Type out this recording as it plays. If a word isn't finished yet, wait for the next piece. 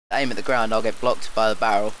aim at the ground, I'll get blocked by the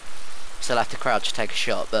barrel. So I'll have to crouch to take a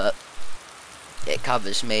shot, but it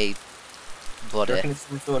covers me body. Do you reckon it's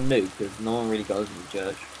some sort of nuke? Because no one really goes to the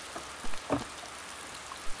church.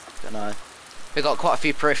 Don't know. We've got quite a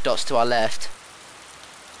few proof dots to our left.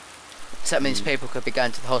 So that means people could be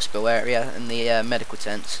going to the hospital area and the medical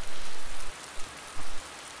tents.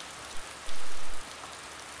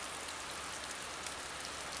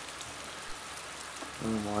 Oh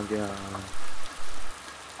my god.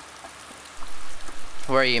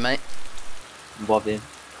 Where are you, mate? I'm bobbing.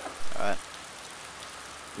 Alright.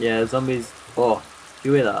 Yeah, zombies. Oh, do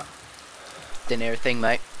you hear that? Didn't hear a thing,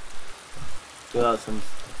 mate. Feel some.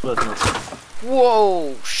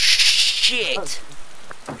 Whoa! Shit!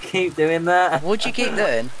 Keep doing that. What'd you keep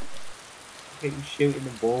doing? Keep shooting the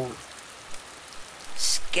balls.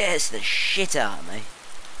 Scares the shit out of me.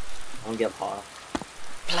 I'm gonna get higher.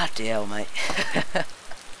 Bloody hell, mate.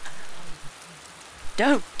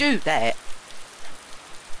 Don't do that.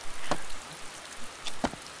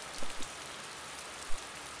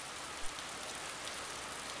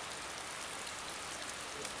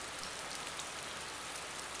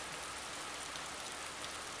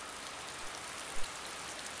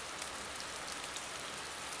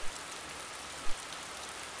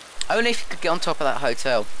 Only if you could get on top of that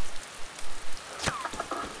hotel.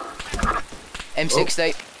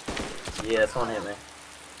 M60. Oh. Yeah, someone hit me.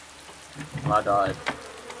 I died.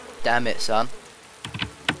 Damn it, son.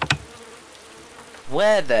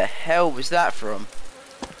 Where the hell was that from?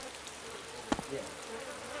 Yeah.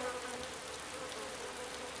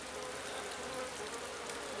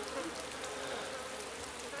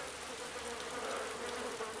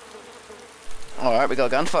 Alright, we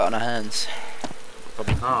got a gunfight on our hands.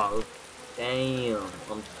 Probably. Oh, damn.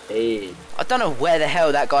 I'm dead. I don't know where the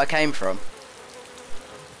hell that guy came from.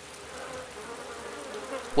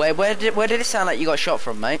 Where did it sound like you got shot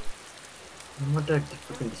from, mate? What the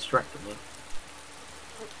fucking distracted me?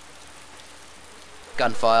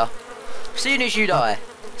 Gunfire. Soon as you die.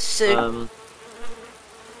 Soon.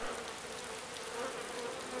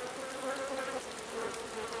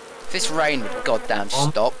 If this rain would goddamn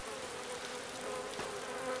stop.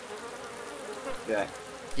 Yeah.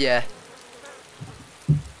 Yeah.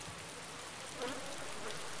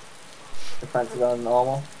 The fancy going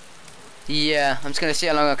normal? Yeah, I'm just gonna see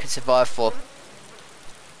how long I can survive for.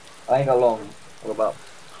 I ain't got long. I've got about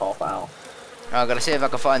half hour. I'm gonna see if I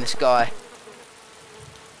can find this guy.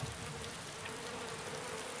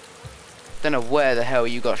 Don't know where the hell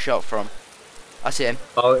you got shot from. I see him.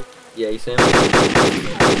 Oh, yeah, you see him?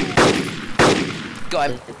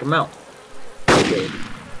 Got him. Take him out.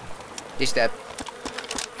 He's dead.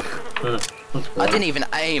 I didn't even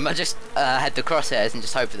aim, I just had the crosshairs and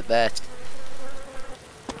just hoped for the best.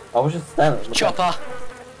 I was just standing. Chopper!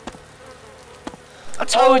 I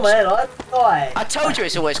told you! Man, I died! I told you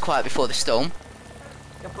it's always quiet before the storm.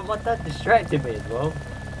 Yeah, but my dad distracted me as well.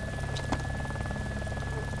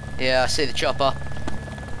 Yeah, I see the chopper.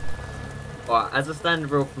 Alright, as a standard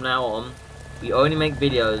rule from now on, we only make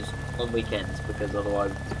videos on weekends because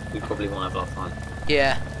otherwise we probably won't have enough time.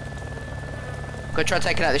 Yeah. Go try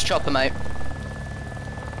taking out this chopper, mate.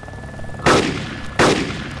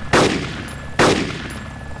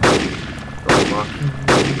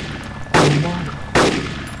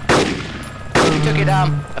 Took it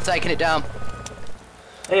down. I've taken it down.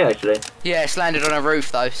 Hey, actually. Yeah, it's landed on a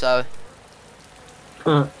roof though, so.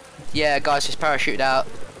 Yeah, guys just parachuted out.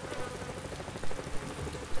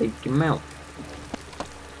 Take him out.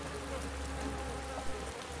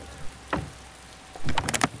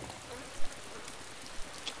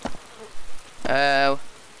 Oh,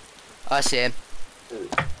 I see him.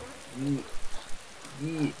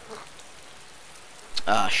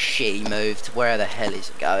 Oh shit, he moved. Where the hell is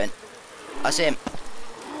he going? I see him.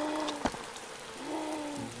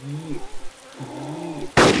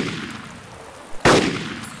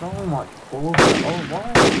 So much bullshit. Oh, why?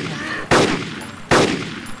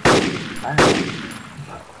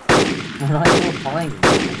 When I was playing,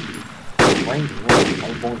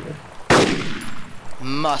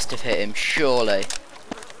 Must have hit him, surely.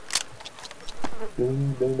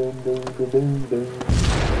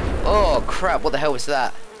 Oh crap, what the hell was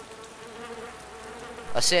that?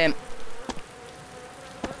 I see him.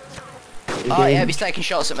 Oh yeah, he's taking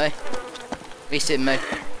shots at me. He's hitting me.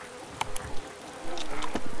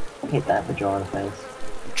 Hit that vagina face.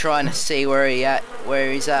 I'm trying to see where he's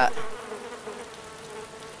at.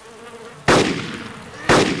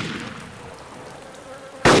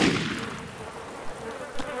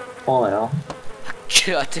 Fire.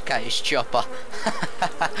 I took out his chopper.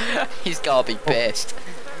 He's gotta be pissed.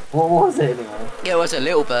 What was it anyway? It was a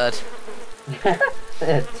little bird.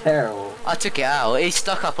 They're terrible. I took it out. He's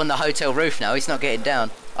stuck up on the hotel roof now. He's not getting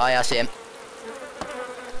down. Oh, yeah, I see him.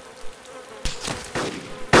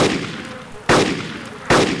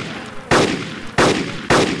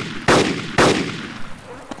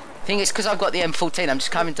 I think it's because I've got the M14. I'm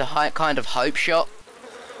just coming to kind of hope shot.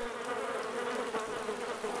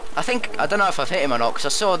 I don't know if I've hit him or not, because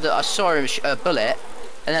I saw him a bullet,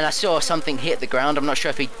 and then I saw something hit the ground. I'm not sure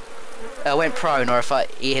if he went prone or if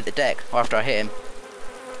he hit the deck after I hit him.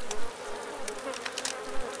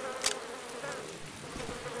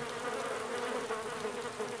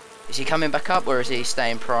 Is he coming back up, or is he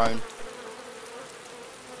staying prone?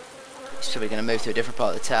 He's probably going to move to a different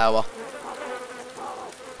part of the tower.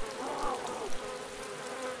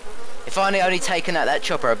 If I'd only taken out that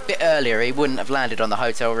chopper a bit earlier, he wouldn't have landed on the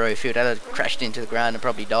hotel roof. He would have crashed into the ground and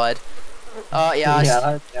probably died. Oh,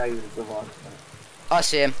 yeah. I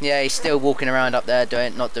see him. Yeah, he's still walking around up there,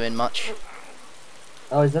 not doing much.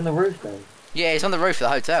 Oh, he's on the roof then? Yeah, he's on the roof of the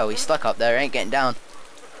hotel. He's stuck up there. He ain't getting down.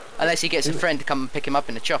 Unless he gets a friend to come and pick him up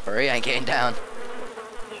in the chopper, he ain't getting down.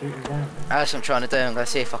 Shoot him down. That's what I'm trying to do. I'm going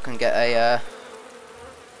to see if I can get a...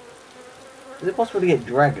 Is it possible to get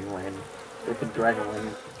dragon wing? They can dragon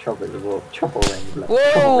wing choppers as well. Chopper wing.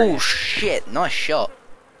 Whoa, shit. Nice shot.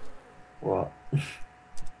 What?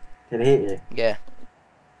 Did it hit you? Yeah.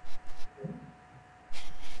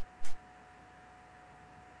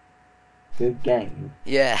 Good game.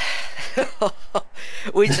 Yeah.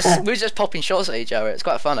 we're just popping shots at each other. It's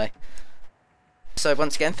quite funny. So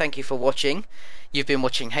once again, thank you for watching. You've been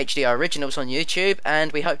watching HDR Originals on YouTube,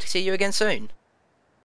 and we hope to see you again soon.